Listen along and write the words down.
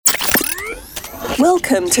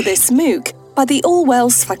Welcome to this MOOC by the All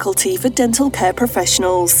Wales Faculty for Dental Care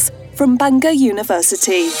Professionals from Bangor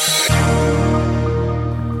University.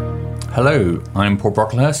 Hello, I'm Paul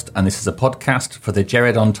Brocklehurst and this is a podcast for the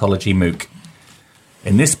Gerodontology MOOC.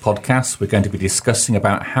 In this podcast, we're going to be discussing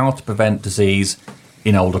about how to prevent disease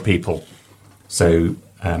in older people. So,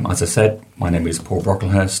 as I said, my name is Paul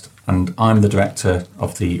Brocklehurst and I'm the Director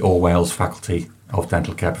of the All Wales Faculty of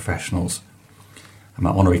Dental Care Professionals. I'm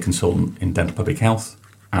an honorary consultant in dental public health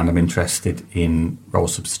and I'm interested in role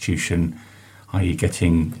substitution, i.e.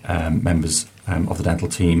 getting members of the dental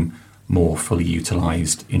team more fully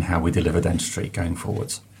utilised in how we deliver dentistry going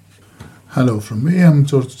forwards. Hello from me, I'm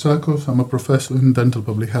George Tsakos. I'm a professor in dental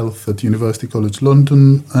public health at University College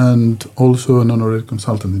London and also an honorary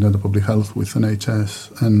consultant in dental public health with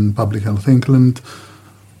NHS and Public Health England.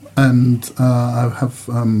 And I have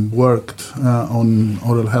worked on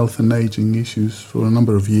oral health and ageing issues for a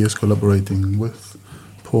number of years, collaborating with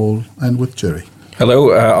Paul and with Jerry.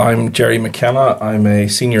 Hello, I'm Jerry McKenna. I'm a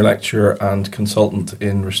senior lecturer and consultant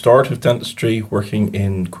in restorative dentistry working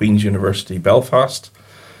in Queen's University Belfast.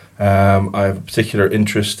 I have a particular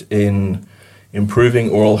interest in improving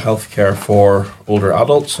oral health care for older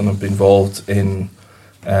adults and I've been involved in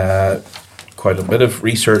quite a bit of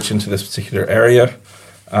research into this particular area.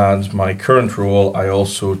 And my current role, I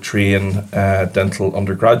also train dental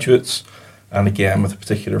undergraduates, and again with a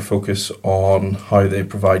particular focus on how they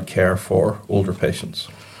provide care for older patients.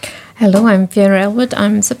 Hello, I'm Fiona Elwood.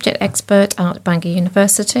 I'm a subject expert at Bangor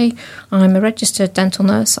University. I'm a registered dental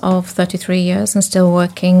nurse of 33 years and still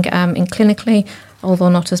working in clinically, although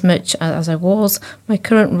not as much as I was. My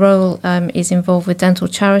current role is involved with dental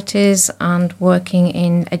charities and working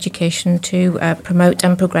in education to promote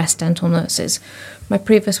and progress dental nurses. My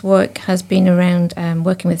previous work has been around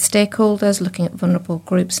working with stakeholders, looking at vulnerable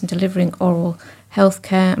groups and delivering oral health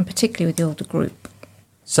care, and particularly with the older group.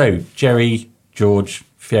 So, Jerry, George,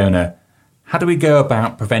 Fiona, how do we go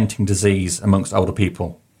about preventing disease amongst older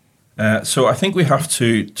people? So I think we have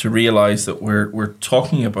to realise that we're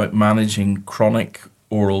talking about managing chronic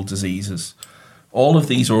oral diseases. All of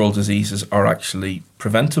these oral diseases are actually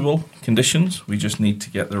preventable conditions. We just need to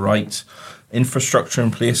get the right infrastructure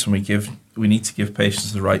in place and we need to give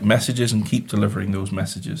patients the right messages and keep delivering those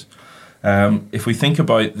messages. If we think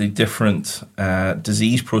about the different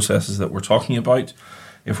disease processes that we're talking about,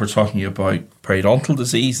 if we're talking about periodontal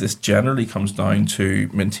disease, this generally comes down to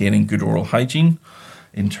maintaining good oral hygiene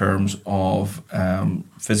in terms of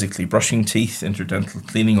physically brushing teeth, interdental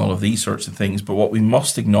cleaning, all of these sorts of things. But what we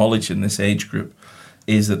must acknowledge in this age group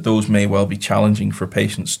is that those may well be challenging for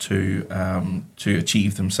patients to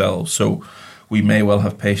achieve themselves. So we may well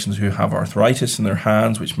have patients who have arthritis in their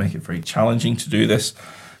hands, which make it very challenging to do this.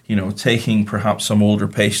 You know, taking perhaps some older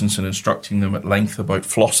patients and instructing them at length about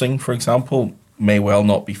flossing, for example, may well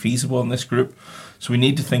not be feasible in this group. So we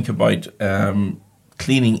need to think about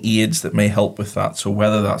cleaning aids that may help with that. So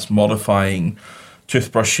whether that's modifying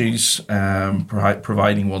toothbrushes,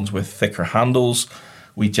 providing ones with thicker handles.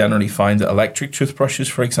 We generally find that electric toothbrushes,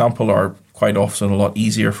 for example, are quite often a lot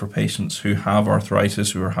easier for patients who have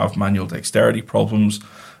arthritis, who have manual dexterity problems,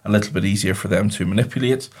 a little bit easier for them to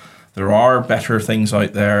manipulate. There are better things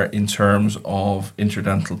out there in terms of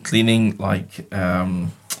interdental cleaning, like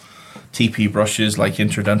TP brushes, like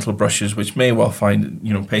interdental brushes, which may well find,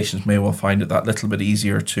 patients may well find it that little bit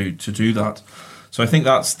easier to do that. So I think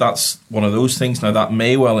that's one of those things. Now that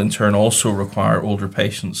may well in turn also require older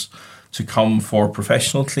patients to come for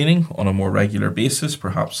professional cleaning on a more regular basis,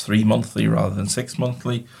 perhaps 3 monthly rather than 6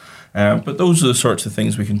 monthly. But those are the sorts of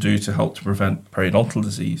things we can do to help to prevent periodontal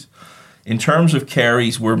disease. In terms of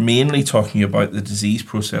caries, we're mainly talking about the disease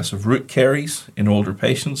process of root caries in older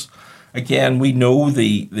patients. Again, we know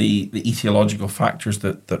the etiological factors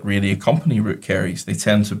that really accompany root caries. They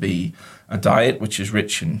tend to be a diet which is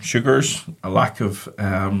rich in sugars, a lack of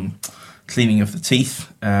cleaning of the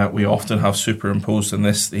teeth. We often have superimposed in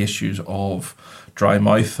this the issues of dry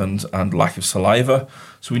mouth and lack of saliva.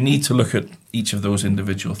 So we need to look at each of those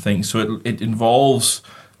individual things. So it involves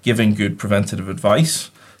giving good preventative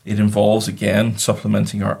advice. It involves, again,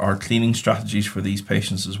 supplementing our cleaning strategies for these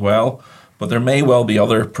patients as well. But there may well be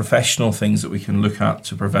other professional things that we can look at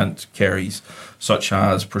to prevent caries, such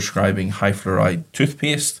as prescribing high fluoride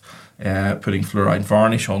toothpaste, putting fluoride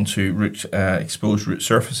varnish onto exposed root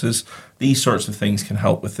surfaces. These sorts of things can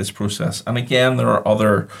help with this process. And again, there are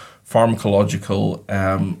other pharmacological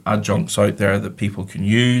adjuncts out there that people can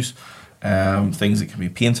use, things that can be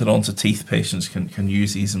painted onto teeth. Patients can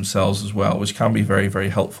use these themselves as well, which can be very, very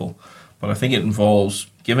helpful. But I think it involves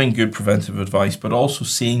giving good preventive advice, but also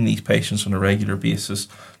seeing these patients on a regular basis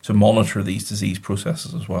to monitor these disease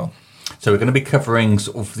processes as well. So we're going to be covering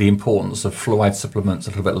sort of the importance of fluoride supplements a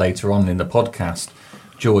little bit later on in the podcast.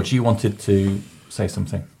 George, you wanted to say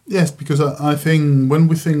something? Yes, because I think when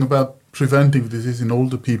we think about preventive disease in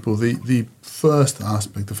older people, the first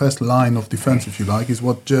aspect, the first line of defense, if you like, is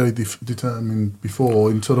what Jerry determined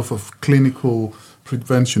before in sort of clinical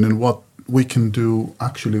prevention and what we can do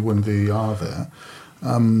actually when they are there.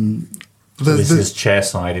 This is chair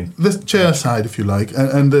side. This chair side, if you like,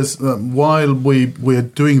 and there's while we're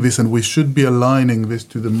doing this, and we should be aligning this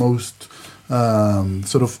to the most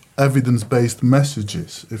sort of evidence-based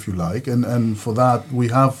messages, if you like, and for that we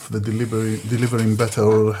have the Delivering Better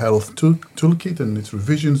Oral Health toolkit and its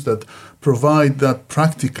revisions that provide that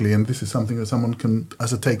practically, and this is something that someone can,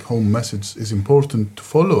 as a take-home message, is important to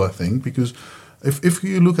follow, I think, because if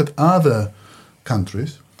you look at other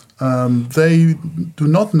countries, they do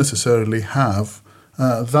not necessarily have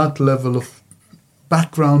that level of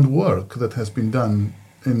background work that has been done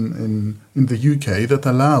in the UK that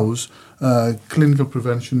allows clinical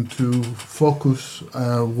prevention to focus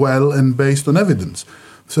well and based on evidence.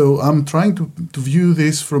 So I'm trying to view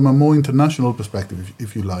this from a more international perspective,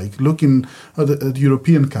 if you like, looking at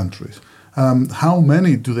European countries. How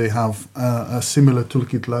many do they have a similar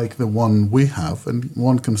toolkit like the one we have? And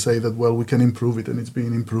one can say that, well, we can improve it and it's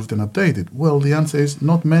being improved and updated. Well, the answer is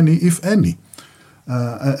not many, if any.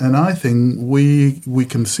 And I think we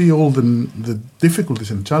can see all the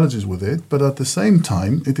difficulties and challenges with it, but at the same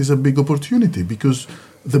time, it is a big opportunity because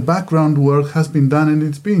the background work has been done and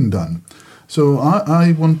it's being done. So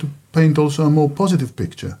I want to paint also a more positive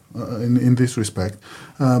picture in this respect.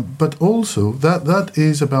 But also that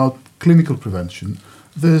is about clinical prevention.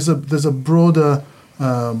 There's a broader,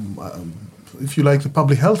 if you like, the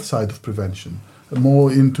public health side of prevention,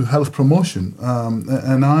 more into health promotion.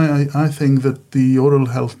 And I think that the oral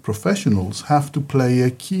health professionals have to play a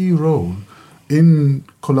key role in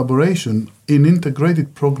collaboration in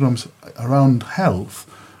integrated programs around health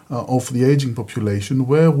of the aging population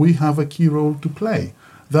where we have a key role to play.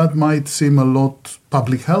 That might seem a lot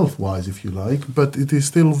public health-wise, if you like, but it is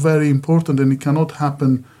still very important and it cannot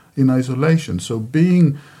happen in isolation. So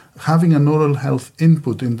having an oral health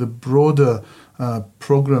input in the broader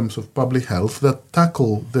programs of public health that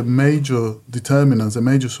tackle the major determinants, the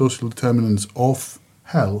major social determinants of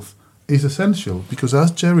health is essential because,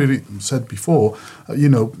 as Jerry said before,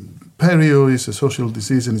 perio is a social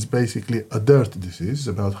disease and it's basically a dirt disease. It's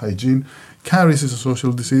about hygiene. Caries is a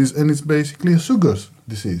social disease and it's basically a sugar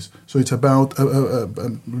disease. So it's about a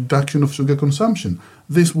reduction of sugar consumption.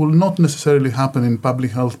 This will not necessarily happen in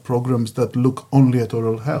public health programs that look only at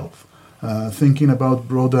oral health. Thinking about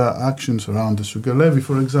broader actions around the sugar levy,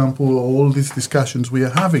 for example, all these discussions we are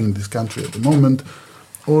having in this country at the moment,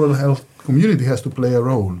 oral health community has to play a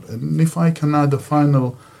role. And if I can add a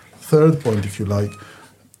final third point, if you like,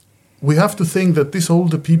 we have to think that these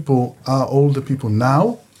older people are older people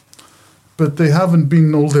now, but they haven't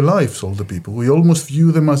been all their lives older people. We almost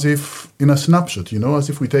view them as if in a snapshot, as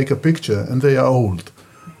if we take a picture and they are old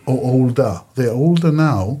or older. They are older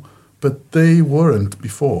now, but they weren't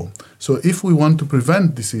before. So if we want to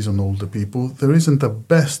prevent disease on older people, there isn't a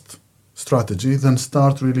best strategy than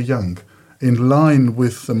start really young. In line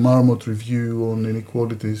with the Marmot Review on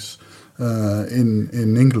inequalities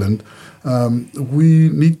in England, we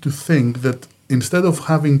need to think that instead of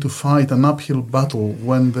having to fight an uphill battle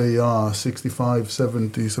when they are 65,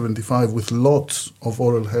 70, 75 with lots of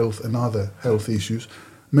oral health and other health issues,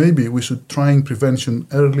 maybe we should try prevention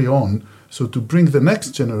early on, so to bring the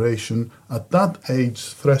next generation at that age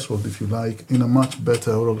threshold, if you like, in a much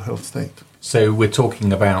better oral health state. So we're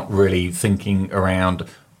talking about really thinking around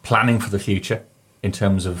planning for the future in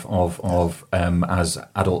terms of as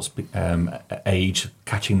adults age,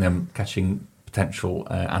 catching potential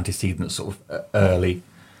antecedents sort of early,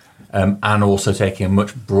 and also taking a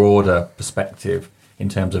much broader perspective in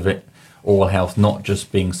terms of oral health, not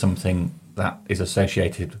just being something that is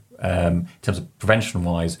associated in terms of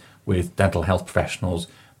prevention-wise with dental health professionals,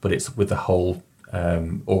 but it's with the whole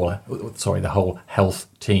the whole health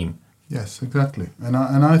team. Yes, exactly. And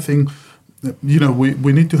I think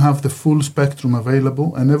we need to have the full spectrum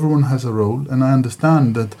available, and everyone has a role. And I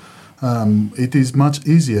understand that it is much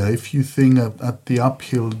easier if you think at the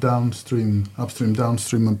upstream,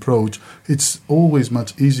 downstream approach. It's always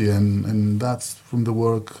much easier, and that's from the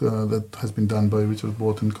work that has been done by Richard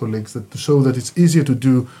Watt and colleagues to show that it's easier to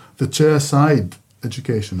do the chair side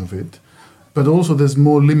education of it, but also there's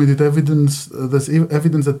more limited evidence. There's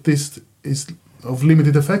evidence that this is of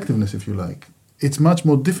limited effectiveness, if you like. It's much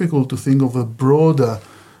more difficult to think of a broader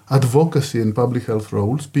advocacy in public health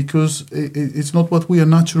roles because it's not what we are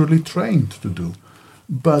naturally trained to do.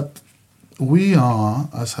 But we are,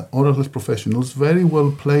 as oral health professionals, very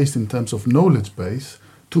well placed in terms of knowledge base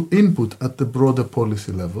to input at the broader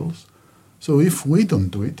policy levels. So if we don't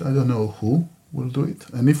do it, I don't know who will do it.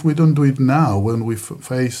 And if we don't do it now, when we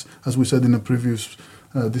face, as we said in a previous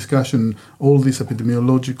discussion, all this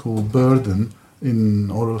epidemiological burden in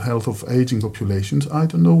oral health of aging populations, I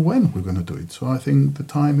don't know when we're going to do it. So I think the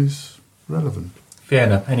time is relevant.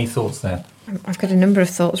 Fiona, any thoughts there? I've got a number of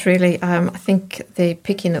thoughts, really. I think the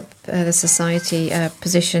picking up the society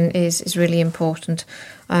position is really important.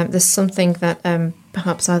 There's something that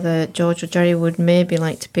perhaps either George or Jerry would maybe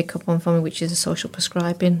like to pick up on for me, which is a social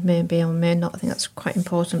prescribing, maybe or may not. I think that's quite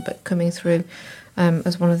important, but coming through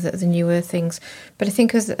as one of the newer things. But I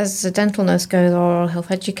think as a dental nurse goes, or oral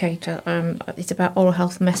health educator, it's about oral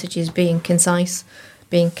health messages being concise,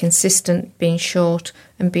 being consistent, being short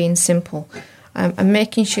and being simple. And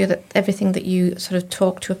making sure that everything that you sort of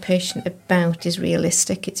talk to a patient about is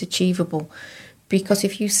realistic, it's achievable. Because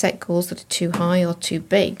if you set goals that are too high or too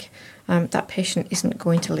big, that patient isn't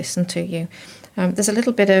going to listen to you. There's a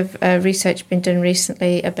little bit of research been done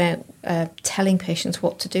recently about telling patients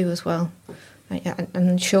what to do as well,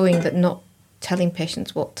 and showing that not telling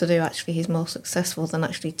patients what to do actually is more successful than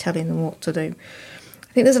actually telling them what to do.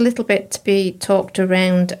 I think there's a little bit to be talked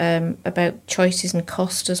around about choices and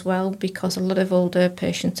cost as well, because a lot of older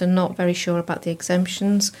patients are not very sure about the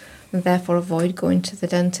exemptions and therefore avoid going to the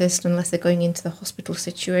dentist unless they're going into the hospital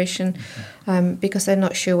situation, because they're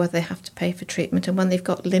not sure whether they have to pay for treatment. And when they've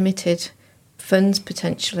got limited funds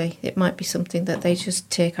potentially, it might be something that they just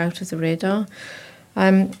take out of the radar.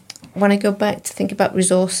 When I go back to think about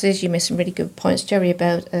resources, you made some really good points, Jerry,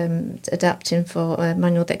 about adapting for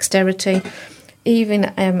manual dexterity. Even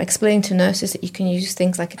explaining to nurses that you can use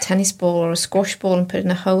things like a tennis ball or a squash ball and putting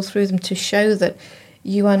a hole through them to show that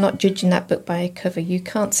you are not judging that book by a cover. You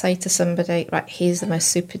can't say to somebody, right, here's the most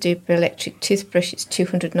super duper electric toothbrush, it's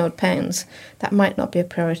 200 odd pounds. That might not be a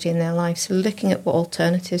priority in their life. So looking at what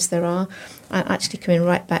alternatives there are and actually coming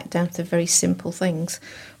right back down to the very simple things.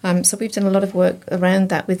 So we've done a lot of work around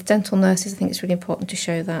that with dental nurses. I think it's really important to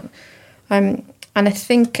show that. And I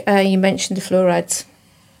think you mentioned the fluorides.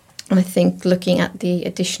 And I think looking at the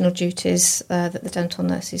additional duties that the dental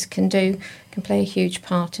nurses can do can play a huge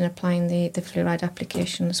part in applying the fluoride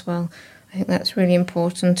application as well. I think that's really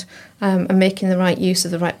important. And making the right use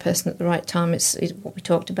of the right person at the right time is what we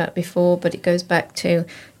talked about before, but it goes back to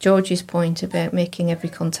George's point about making every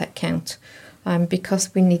contact count,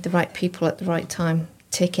 because we need the right people at the right time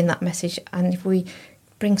taking that message. And if we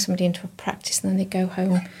bring somebody into a practice and then they go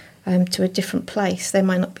home to a different place, they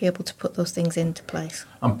might not be able to put those things into place.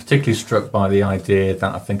 I'm particularly struck by the idea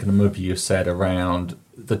that I think a number of you have said around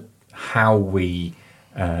how we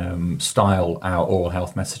style our oral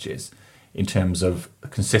health messages in terms of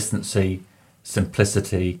consistency,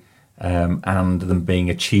 simplicity, and them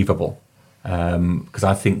being achievable. Because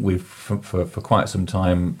I think we've, for quite some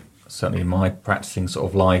time, certainly in my practicing sort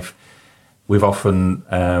of life, we've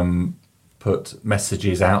often put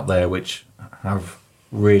messages out there which have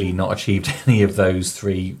really not achieved any of those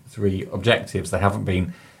three objectives. They haven't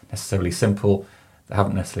been necessarily simple. They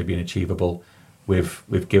haven't necessarily been achievable.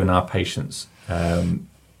 We've given our patients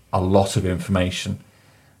a lot of information,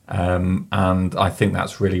 and I think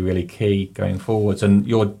that's really, really key going forwards. And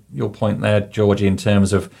your point there, Georgie, in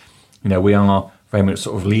terms of, we are very much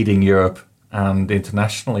sort of leading Europe and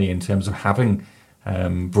internationally in terms of having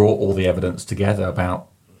brought all the evidence together about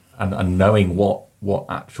and knowing what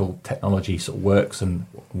actual technology sort of works and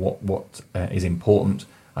what is important,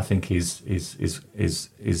 I think is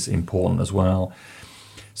important as well.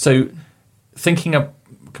 So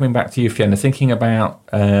coming back to you, Fiona, thinking about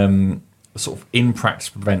sort of in-practice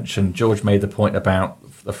prevention, George made the point about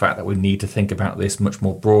the fact that we need to think about this much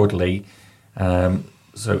more broadly.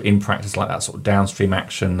 So in practice, like that sort of downstream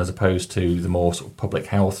action as opposed to the more sort of public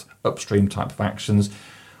health upstream type of actions.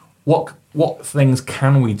 What things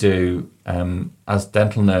can we do as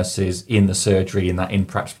dental nurses in the surgery in that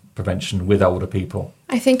in-practice prevention with older people?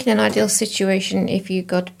 I think in an ideal situation, if you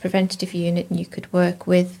got a preventative unit and you could work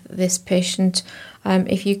with this patient,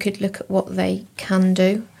 if you could look at what they can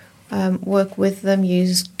do, work with them,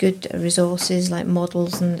 use good resources like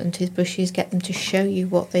models and toothbrushes, get them to show you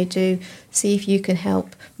what they do, see if you can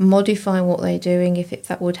help modify what they're doing, if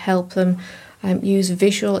that would help them. Use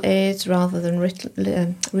visual aids rather than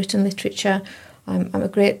written literature. I'm a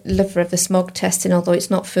great lover of the smog testing, although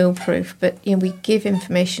it's not foolproof. But we give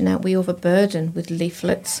information out. We overburden with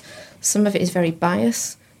leaflets. Some of it is very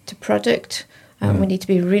biased to product. We need to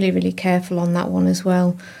be really, really careful on that one as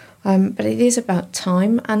well. But it is about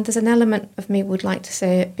time, and there's an element of me would like to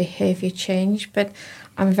say behaviour change, but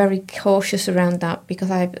I'm very cautious around that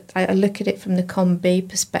because I look at it from the COM-B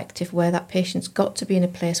perspective, where that patient's got to be in a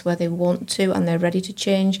place where they want to and they're ready to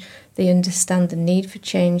change, they understand the need for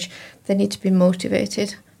change, they need to be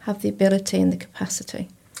motivated, have the ability and the capacity.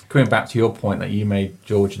 Coming back to your point that you made,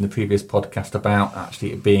 George, in the previous podcast about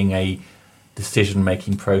actually it being a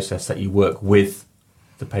decision-making process that you work with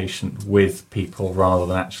the patient, with people, rather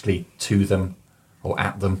than actually to them or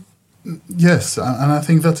at them. Yes, and I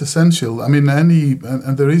think that's essential. I mean,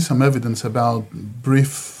 and there is some evidence about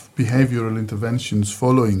brief behavioral interventions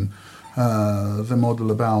following the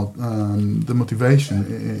model about the motivation,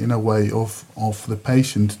 in a way, of the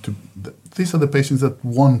patient to. These are the patients that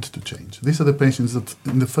want to change. These are the patients that,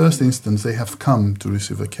 in the first instance, they have come to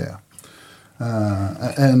receive a care,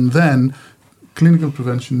 and then clinical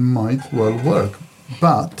prevention might well work.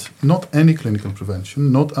 But not any clinical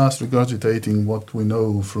prevention, not us regurgitating what we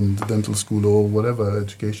know from the dental school or whatever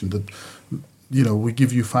education that, we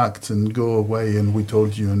give you facts and go away and we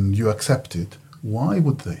told you and you accept it. Why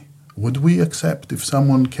would they? Would we accept if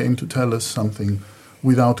someone came to tell us something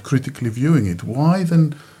without critically viewing it? Why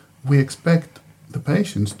then we expect the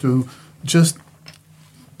patients to just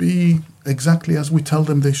be exactly as we tell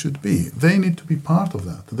them they should be? They need to be part of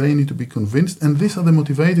that. They need to be convinced, and these are the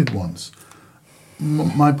motivated ones.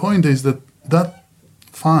 My point is that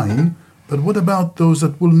fine, but what about those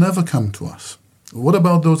that will never come to us? What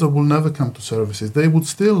about those that will never come to services? They would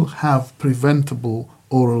still have preventable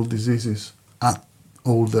oral diseases at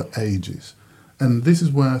older ages. And this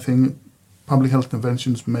is where I think public health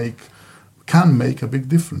interventions can make a big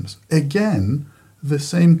difference. Again, the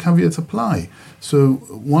same caveats apply. So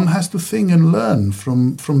one has to think and learn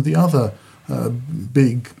from the other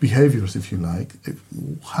big behaviors, if you like.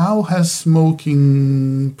 How has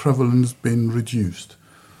smoking prevalence been reduced?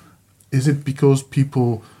 Is it because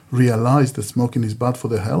people realized that smoking is bad for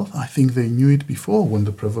their health? I think they knew it before when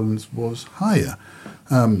the prevalence was higher.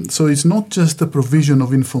 So it's not just the provision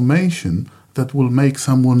of information that will make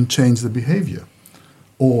someone change the behavior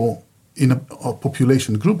or in a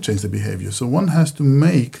population group change the behavior. So one has to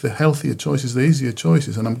make the healthier choices, the easier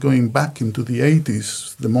choices. And I'm going back into the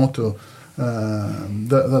 80s, the motto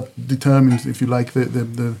that determines, if you like,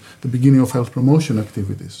 the beginning of health promotion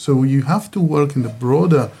activities. So you have to work in the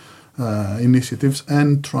broader initiatives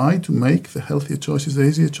and try to make the healthier choices the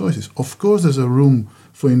easier choices. Of course, there's a room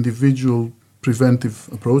for individual preventive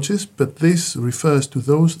approaches, but this refers to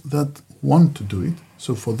those that want to do it.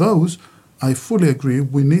 So for those, I fully agree,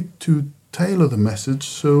 we need to tailor the message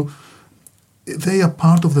so they are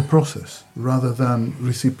part of the process rather than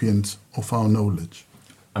recipients of our knowledge.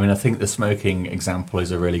 I mean, I think the smoking example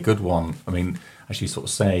is a really good one. I mean, as you sort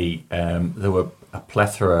of say, there were a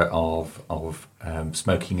plethora of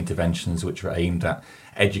smoking interventions which were aimed at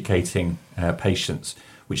educating patients,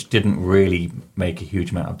 which didn't really make a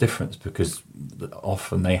huge amount of difference because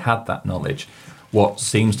often they had that knowledge. What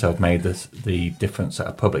seems to have made the difference at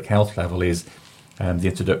a public health level is the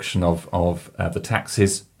introduction of the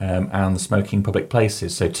taxes and the smoking public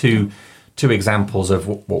places. So two examples of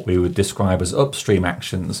what we would describe as upstream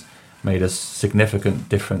actions made a significant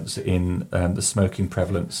difference in the smoking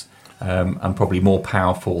prevalence and probably more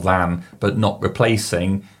powerful than, but not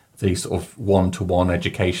replacing, the sort of one-to-one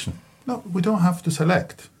education. No, we don't have to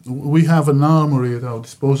select. We have an armory at our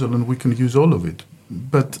disposal and we can use all of it.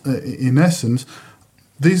 But in essence,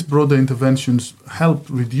 these broader interventions help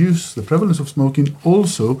reduce the prevalence of smoking,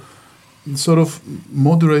 also sort of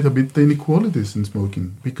moderate a bit the inequalities in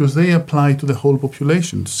smoking because they apply to the whole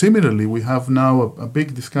population. Similarly, we have now a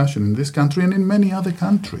big discussion in this country and in many other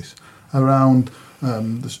countries around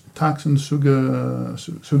the tax on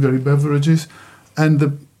sugary beverages, and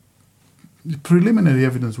the preliminary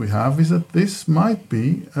evidence we have is that this might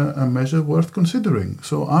be a measure worth considering.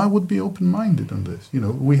 So I would be open-minded on this.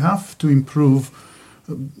 We have to improve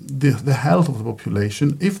the health of the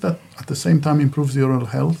population. If that at the same time improves the oral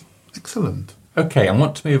health, excellent. Okay, I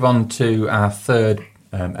want to move on to our third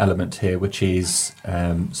element here, which is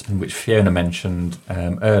something which Fiona mentioned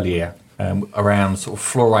earlier around sort of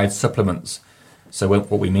fluoride supplements. So what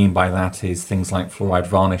we mean by that is things like fluoride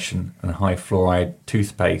varnish and high fluoride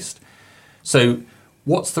toothpaste. So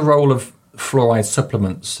what's the role of fluoride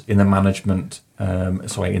supplements in the management,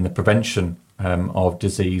 in the prevention of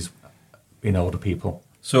disease in older people?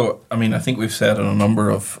 So, I mean, I think we've said on a number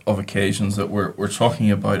of occasions that we're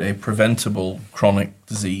talking about a preventable chronic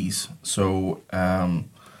disease. So,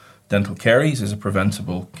 dental caries is a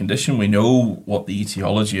preventable condition. We know what the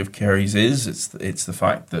etiology of caries is. It's the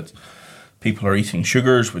fact that people are eating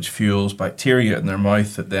sugars, which fuels bacteria in their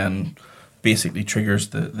mouth that then basically triggers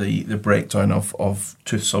the breakdown of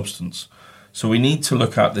tooth substance. So we need to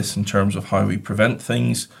look at this in terms of how we prevent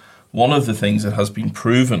things. One of the things that has been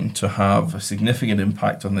proven to have a significant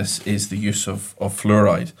impact on this is the use of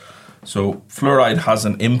fluoride. So fluoride has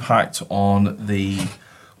an impact on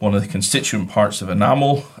one of the constituent parts of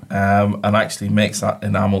enamel, and actually makes that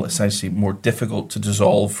enamel essentially more difficult to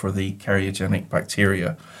dissolve for the keriogenic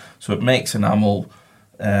bacteria. So it makes enamel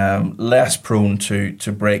less prone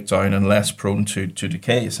to breakdown and less prone to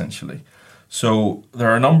decay, essentially. So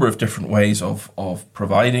there are a number of different ways of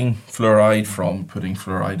providing fluoride, from putting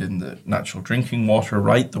fluoride in the natural drinking water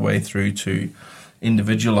right the way through to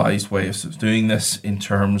individualized ways of doing this in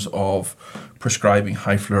terms of prescribing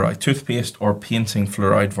high fluoride toothpaste or painting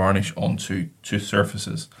fluoride varnish onto tooth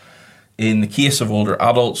surfaces. In the case of older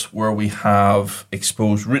adults where we have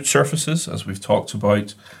exposed root surfaces, as we've talked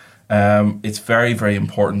about, it's very, very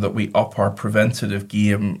important that we up our preventative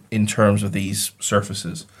game in terms of these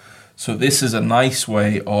surfaces. So this is a nice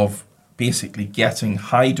way of basically getting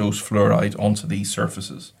high dose fluoride onto these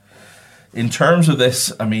surfaces. In terms of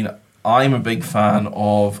this, I mean, I'm a big fan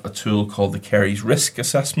of a tool called the Caries Risk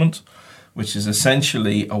Assessment, which is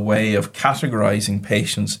essentially a way of categorizing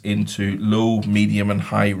patients into low, medium, and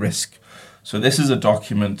high risk. So this is a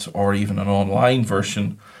document, or even an online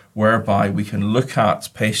version, whereby we can look at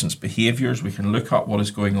patients' behaviors, we can look at what is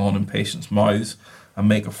going on in patients' mouths, and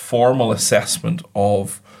make a formal assessment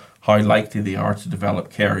of how likely they are to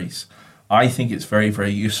develop caries. I think it's very,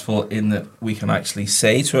 very useful in that we can actually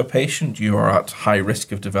say to a patient, you are at high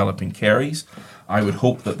risk of developing caries. I would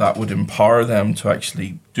hope that that would empower them to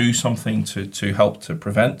actually do something to help to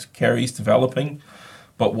prevent caries developing.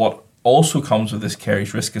 But what also comes with this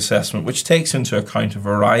caries risk assessment, which takes into account a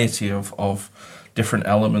variety of different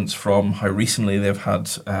elements, from how recently they've had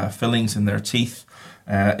fillings in their teeth,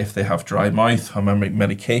 if they have dry mouth, how many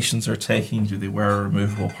medications they're taking, do they wear a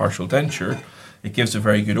removable partial denture. It gives a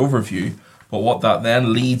very good overview, but what that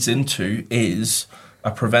then leads into is a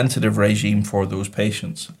preventative regime for those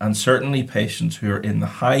patients. And certainly patients who are in the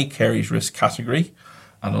high caries risk category,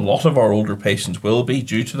 and a lot of our older patients will be,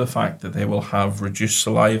 due to the fact that they will have reduced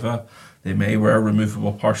saliva, they may wear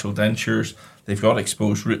removable partial dentures, they've got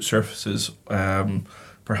exposed root surfaces,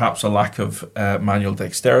 perhaps a lack of manual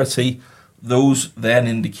dexterity. Those then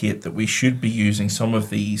indicate that we should be using some of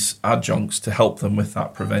these adjuncts to help them with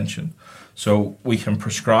that prevention. So we can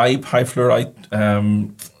prescribe high fluoride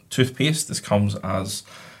toothpaste. This comes as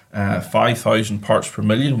 5,000 parts per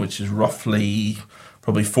million, which is roughly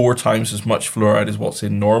probably 4 times as much fluoride as what's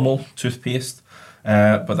in normal toothpaste.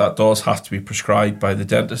 But that does have to be prescribed by the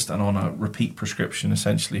dentist and on a repeat prescription,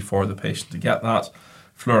 essentially, for the patient to get that.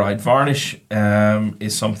 Fluoride varnish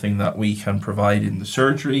is something that we can provide in the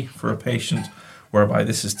surgery for a patient, whereby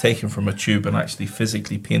this is taken from a tube and actually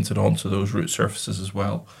physically painted onto those root surfaces as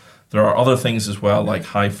well. There are other things as well, like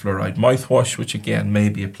high fluoride mouthwash, which again may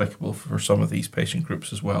be applicable for some of these patient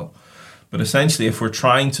groups as well. But essentially, if we're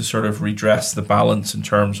trying to sort of redress the balance in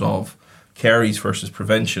terms of caries versus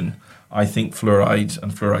prevention, I think fluoride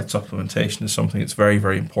and fluoride supplementation is something that's very,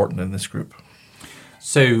 very important in this group.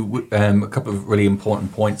 So a couple of really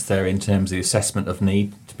important points there in terms of the assessment of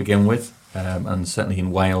need to begin with, and certainly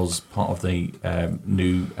in Wales, part of the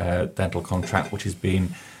new dental contract which is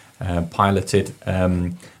being piloted,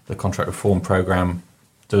 the contract reform programme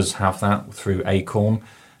does have that through ACORN,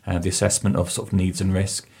 the assessment of sort of needs and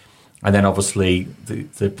risk, and then obviously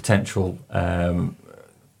the potential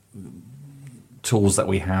tools that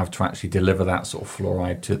we have to actually deliver that sort of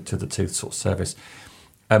fluoride to the tooth sort of surface.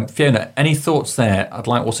 Fiona, any thoughts there? I'd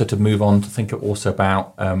like also to move on to think also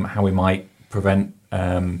about how we might prevent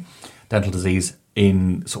dental disease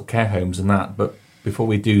in sort of care homes and that. But before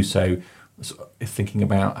we do so, thinking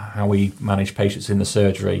about how we manage patients in the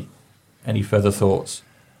surgery, any further thoughts?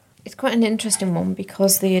 It's quite an interesting one,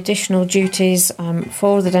 because the additional duties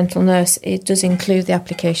for the dental nurse, it does include the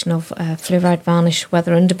application of fluoride varnish,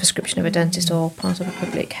 whether under prescription of a dentist or part of a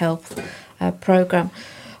public health programme.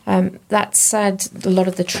 That said, a lot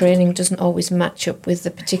of the training doesn't always match up with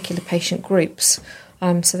the particular patient groups.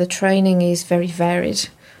 So the training is very varied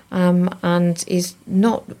and is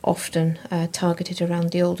not often targeted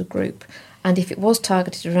around the older group. And if it was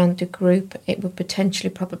targeted around the group, it would potentially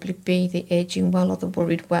probably be the ageing well or the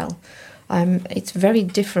worried well. It's very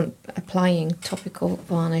different applying topical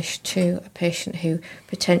varnish to a patient who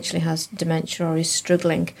potentially has dementia or is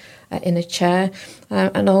struggling in a chair.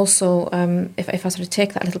 And also, if I sort of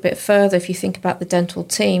take that a little bit further, if you think about the dental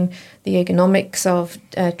team, the ergonomics of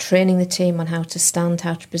training the team on how to stand,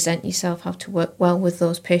 how to present yourself, how to work well with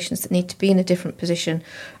those patients that need to be in a different position,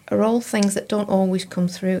 are all things that don't always come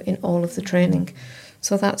through in all of the training.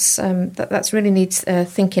 So that's really needs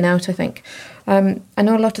thinking out, I think. I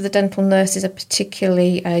know a lot of the dental nurses are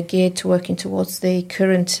particularly geared to working towards the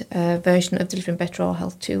current version of Delivering Better Oral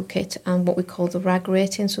Health Toolkit and what we call the RAG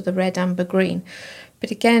rating, so the red, amber, green. But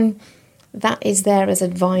again, that is there as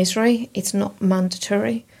advisory. It's not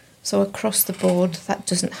mandatory. So across the board, that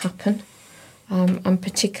doesn't happen. And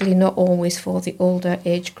particularly not always for the older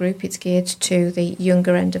age group. It's geared to the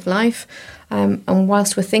younger end of life. And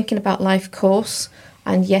whilst we're thinking about life course,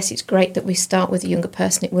 and yes, it's great that we start with a younger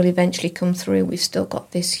person, it will eventually come through. We've still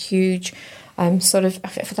got this huge sort of,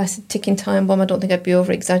 if I said ticking time bomb, I don't think I'd be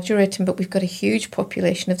over-exaggerating, but we've got a huge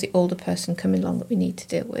population of the older person coming along that we need to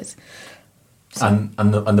deal with. So.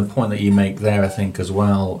 And the point that you make there, I think, as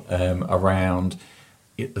well, around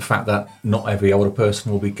the fact that not every older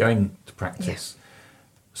person will be going to practice. Yeah.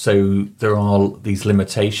 So there are these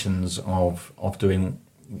limitations of doing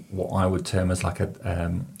what I would term as like a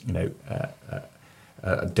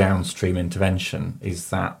downstream intervention, is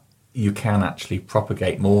that you can actually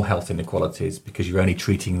propagate more health inequalities because you're only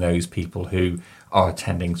treating those people who are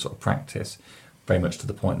attending sort of practice, very much to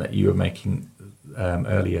the point that you were making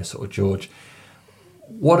earlier, sort of, George.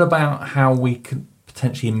 What about how we can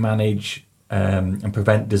potentially manage and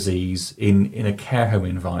prevent disease in a care home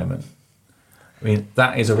environment? I mean,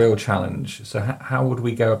 that is a real challenge. So how would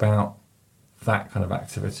we go about that kind of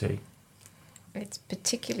activity? It's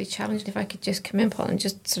particularly challenging. If I could just come in, Paul, and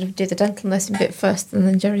just sort of do the dental nursing bit first, and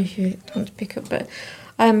then Jerry, if you want to pick up. But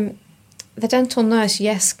the dental nurse,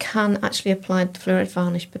 yes, can actually apply fluoride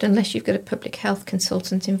varnish, but unless you've got a public health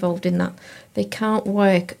consultant involved in that, they can't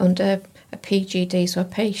work under a PGD, so a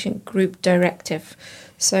patient group directive.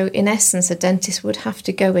 So in essence, a dentist would have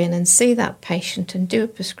to go in and see that patient and do a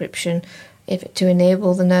prescription to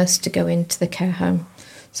enable the nurse to go into the care home.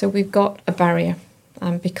 So we've got a barrier.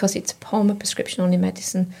 Because it's a POMA prescription-only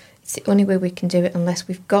medicine, it's the only way we can do it unless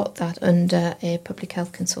we've got that under a public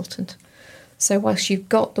health consultant. So whilst you've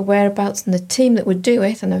got the whereabouts and the team that would do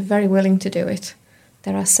it and are very willing to do it,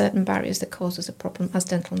 there are certain barriers that cause us a problem as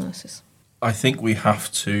dental nurses. I think we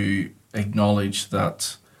have to acknowledge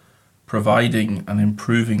that providing and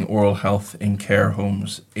improving oral health in care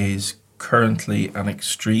homes is currently an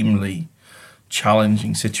extremely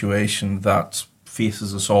challenging situation that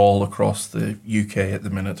faces us all across the UK at the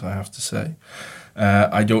minute, I have to say.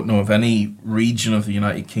 I don't know of any region of the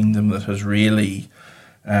United Kingdom that has really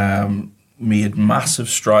made massive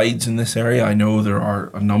strides in this area. I know there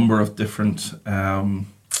are a number of different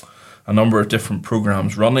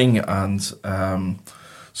programs running, and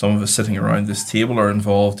some of us sitting around this table are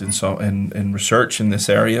involved in research in this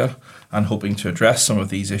area and hoping to address some of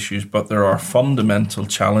these issues. But there are fundamental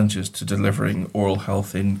challenges to delivering oral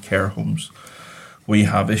health in care homes. We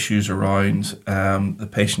have issues around the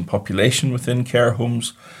patient population within care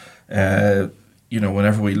homes.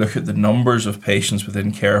 Whenever we look at the numbers of patients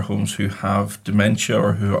within care homes who have dementia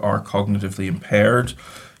or who are cognitively impaired,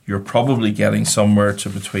 you're probably getting somewhere to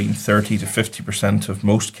between 30 to 50% of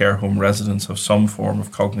most care home residents have some form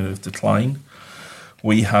of cognitive decline.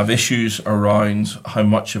 We have issues around how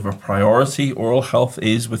much of a priority oral health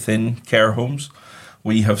is within care homes.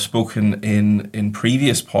 We have spoken in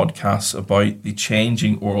previous podcasts about the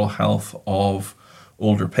changing oral health of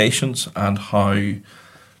older patients and how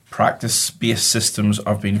practice-based systems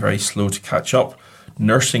have been very slow to catch up.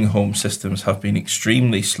 Nursing home systems have been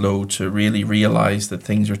extremely slow to really realise that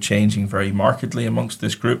things are changing very markedly amongst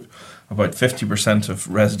this group. About 50% of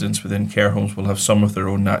residents within care homes will have some of their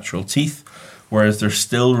own natural teeth, whereas there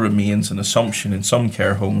still remains an assumption in some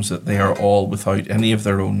care homes that they are all without any of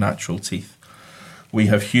their own natural teeth. We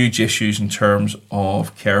have huge issues in terms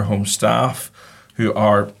of care home staff who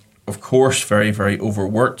are, of course, very, very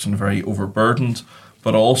overworked and very overburdened,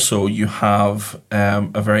 but also you have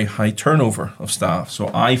a very high turnover of staff. So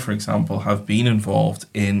I, for example, have been involved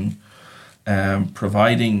in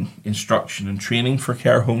providing instruction and training for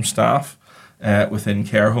care home staff within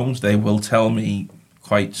care homes. They will tell me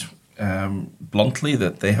quite bluntly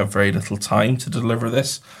that they have very little time to deliver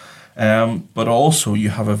this. But also you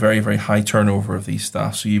have a very, very high turnover of these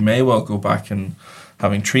staff. So you may well go back and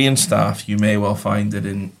having trained staff, you may well find that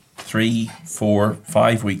in 3, 4,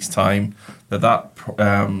 5 weeks' time that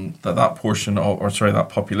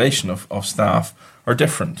population of staff are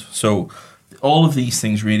different. So all of these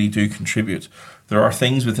things really do contribute. There are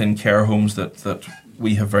things within care homes that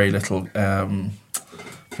we have very little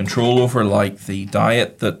control over, like the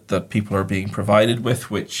diet that people are being provided with,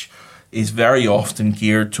 which is very often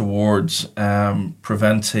geared towards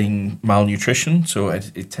preventing malnutrition. So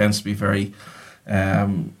it tends to be very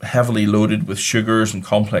heavily loaded with sugars and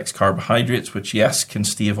complex carbohydrates, which, yes, can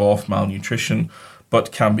stave off malnutrition,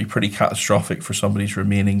 but can be pretty catastrophic for somebody's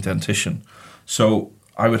remaining dentition. So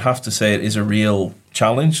I would have to say it is a real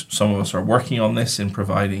challenge. Some of us are working on this in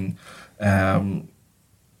providing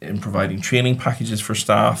training packages for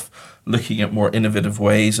staff, looking at more innovative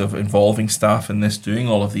ways of involving staff in this, doing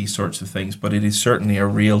all of these sorts of things. But it is certainly a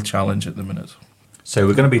real challenge at the minute. So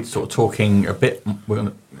we're going to be sort of talking a bit. We're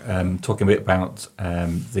going to, talking a bit about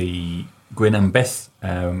the Gwyn and Beth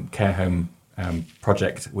care home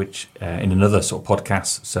project, which in another sort of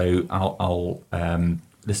podcast. So I'll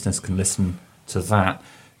listeners can listen to that.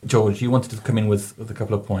 George, you wanted to come in with a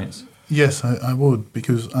couple of points. Yes, I would,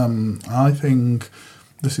 because I think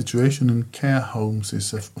the situation in care homes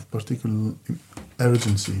is of particular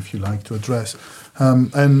urgency, if you like, to address.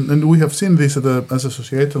 And we have seen this as a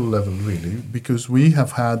societal level, really, because we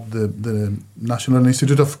have had the National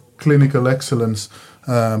Institute of Clinical Excellence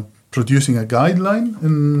producing a guideline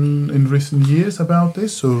in recent years about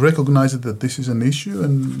this, so recognizing that this is an issue,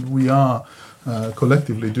 and we are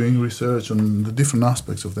collectively doing research on the different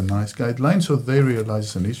aspects of the NICE guideline, so they realize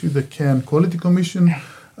it's an issue. The Care and Quality Commission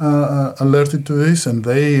alerted to this, and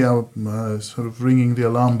they are sort of ringing the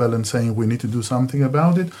alarm bell and saying we need to do something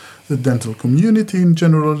about it. The dental community in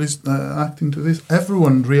general is acting to this.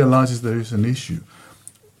 Everyone realizes there is an issue.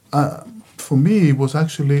 For me, it was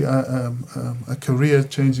actually a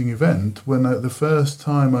career-changing event when the first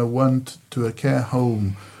time I went to a care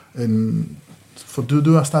home to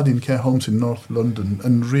do a study in care homes in North London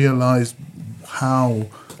and realised how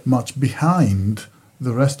much behind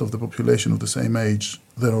the rest of the population of the same age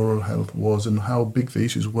their oral health was, and how big the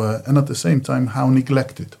issues were, and at the same time how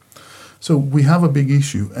neglected. So we have a big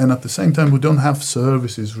issue, and at the same time we don't have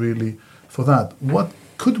services really for that. What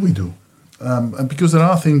could we do? And because there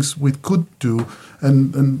are things we could do,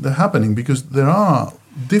 and they're happening, because there are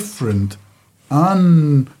different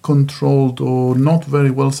uncontrolled or not very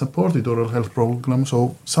well supported oral health programs,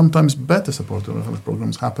 or sometimes better supported oral health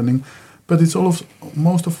programs happening, but it's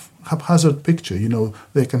most of haphazard picture.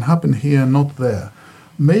 They can happen here, not there.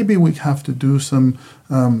 Maybe we have to do some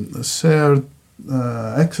shared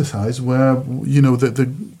exercise where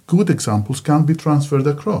the good examples can be transferred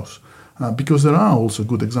across, because there are also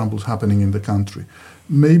good examples happening in the country.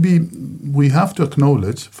 Maybe we have to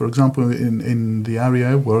acknowledge, for example, in the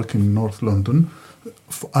area I work in North London,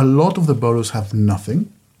 a lot of the boroughs have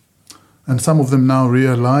nothing, and some of them now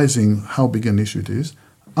realizing how big an issue it is.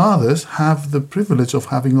 Others have the privilege of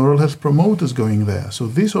having oral health promoters going there. So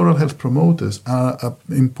these oral health promoters are an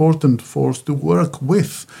important force to work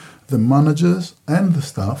with the managers and the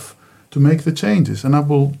staff to make the changes. And I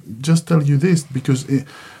will just tell you this, because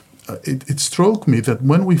it struck me that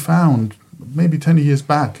when we found, maybe 10 years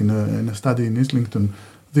back in a study in Islington,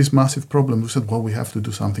 this massive problem, we said, well, we have to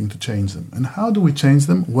do something to change them. And how do we change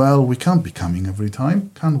them? Well, we can't be coming every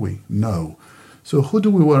time, can we? No. So who do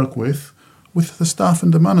we work with? With the staff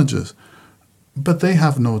and the managers. But they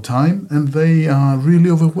have no time, and they are really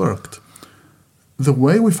overworked. The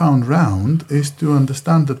way we found round is to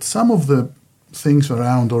understand that some of the things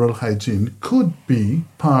around oral hygiene could be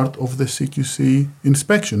part of the CQC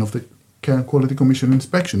inspection, of the Care and Quality Commission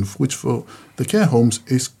inspection, which for the care homes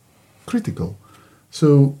is critical.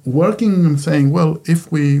 So working and saying, well,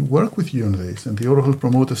 if we work with you on this and the oral health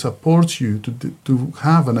promoter supports you to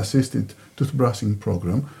have an assisted toothbrushing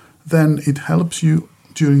program, then it helps you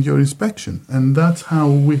during your inspection. And that's how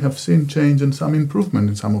we have seen change and some improvement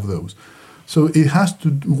in some of those. So it has to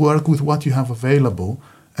work with what you have available,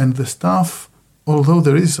 and the staff, although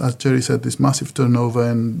there is, as Jerry said, this massive turnover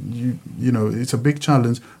and it's a big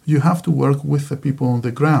challenge, you have to work with the people on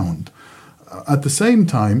the ground. At the same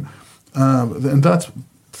time, and that's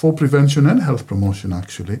for prevention and health promotion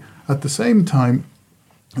actually, at the same time,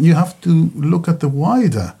 you have to look at the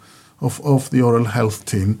wider of the oral health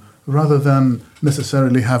team, rather than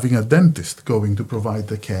necessarily having a dentist going to provide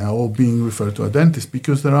the care or being referred to a dentist,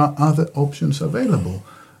 because there are other options available.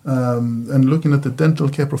 And looking at the dental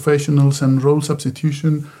care professionals and role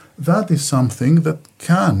substitution, that is something that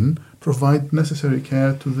can provide necessary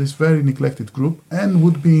care to this very neglected group and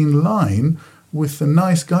would be in line with the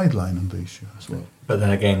NICE guideline on the issue as well. But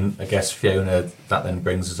then again, I guess, Fiona, that then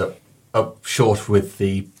brings us up short with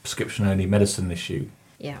the prescription-only medicine issue.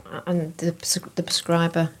 Yeah, and the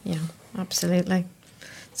prescriber, yeah, absolutely.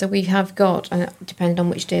 So we have got, depending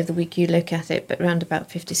on which day of the week you look at it, but around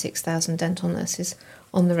about 56,000 dental nurses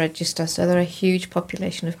on the register. So there are a huge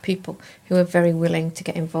population of people who are very willing to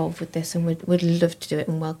get involved with this and would love to do it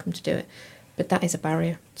and welcome to do it. But that is a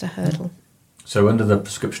barrier, it's a hurdle. So under the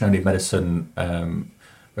prescription-only medicine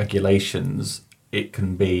regulations, it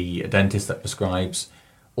can be a dentist that prescribes,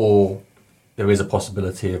 or there is a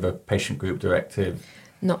possibility of a patient group directive.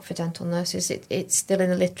 not for dental nurses. It's still in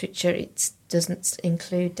the literature. It doesn't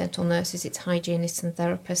include dental nurses. It's hygienists and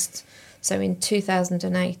therapists. So in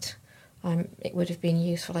 2008, it would have been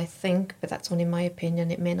useful, I think, but that's only my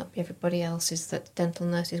opinion. It may not be everybody else's, that dental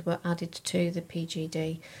nurses were added to the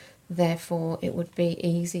PGD. Therefore, it would be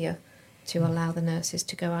easier to allow the nurses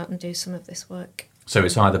to go out and do some of this work. So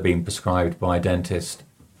it's either being prescribed by a dentist,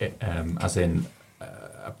 as in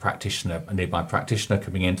a practitioner, a nearby practitioner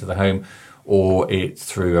coming into the home, or it's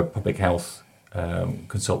through a public health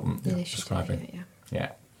consultant prescribing.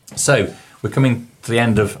 Yeah. So we're coming to the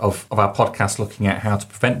end of our podcast, looking at how to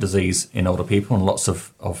prevent disease in older people, and lots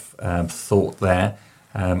of thought there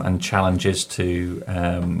and challenges to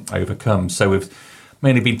overcome. So we've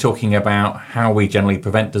mainly been talking about how we generally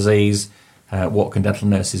prevent disease, what can dental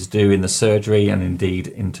nurses do in the surgery, and indeed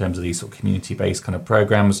in terms of these sort of community-based kind of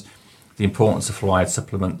programs, the importance of fluoride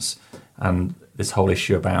supplements, and this whole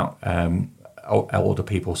issue about older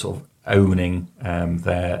people sort of owning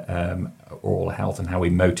their oral health, and how we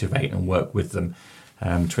motivate and work with them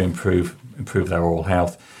to improve their oral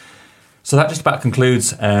health. So that just about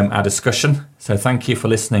concludes our discussion. So thank you for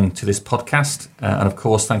listening to this podcast. And of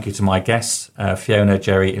course, thank you to my guests, Fiona,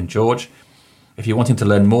 Jerry and George. If you're wanting to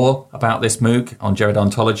learn more about this MOOC on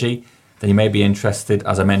gerodontology, then you may be interested,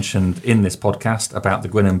 as I mentioned in this podcast, about the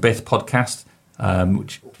Gwyn and Byth podcast,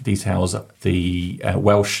 which details the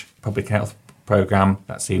Welsh Public Health Programme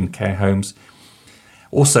that's in care homes.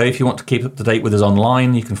 Also, if you want to keep up to date with us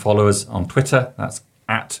online, you can follow us on Twitter. That's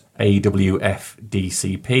at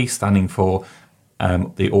AWFDCP, standing for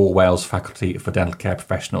the All Wales Faculty for Dental Care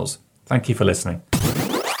Professionals. Thank you for listening.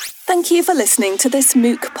 Thank you for listening to this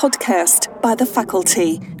MOOC podcast by the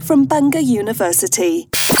faculty from Bangor University.